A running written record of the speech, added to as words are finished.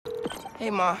Hey,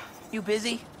 Ma. You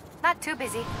busy? Not too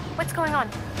busy. What's going on?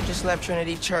 Just left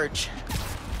Trinity Church.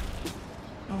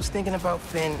 I was thinking about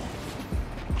Finn.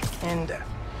 And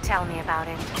Tell me about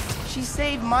it. she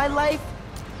saved my life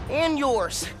and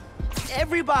yours.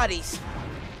 Everybody's.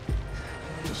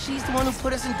 She's the one who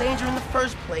put us in danger in the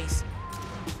first place.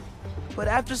 But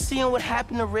after seeing what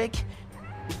happened to Rick,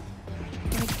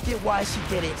 I get why she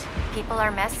did it. People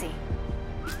are messy.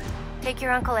 Take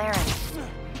your Uncle Aaron.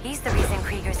 He's the reason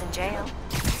Krieger's in jail.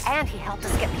 And he helped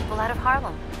us get people out of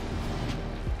Harlem.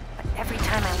 But every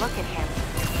time I look at him,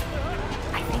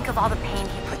 I think of all the pain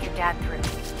he put your dad through.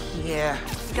 Yeah.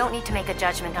 You don't need to make a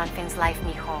judgment on Finn's life,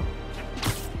 mijo.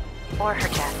 Or her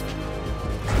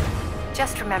death.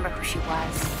 Just remember who she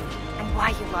was, and why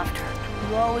you loved her.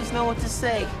 You always know what to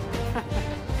say.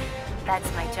 That's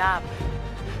my job.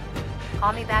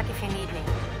 Call me back if you need me.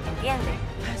 Entiende?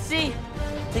 Sí,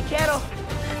 te quiero.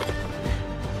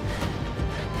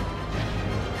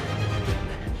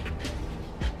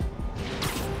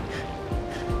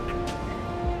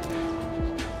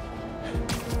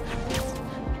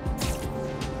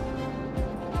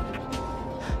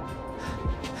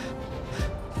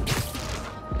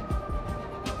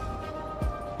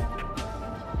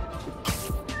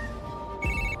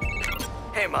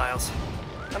 Hey, Miles.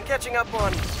 I'm catching up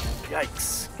on...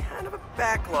 Yikes. Kind of a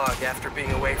backlog after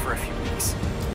being away for a few weeks.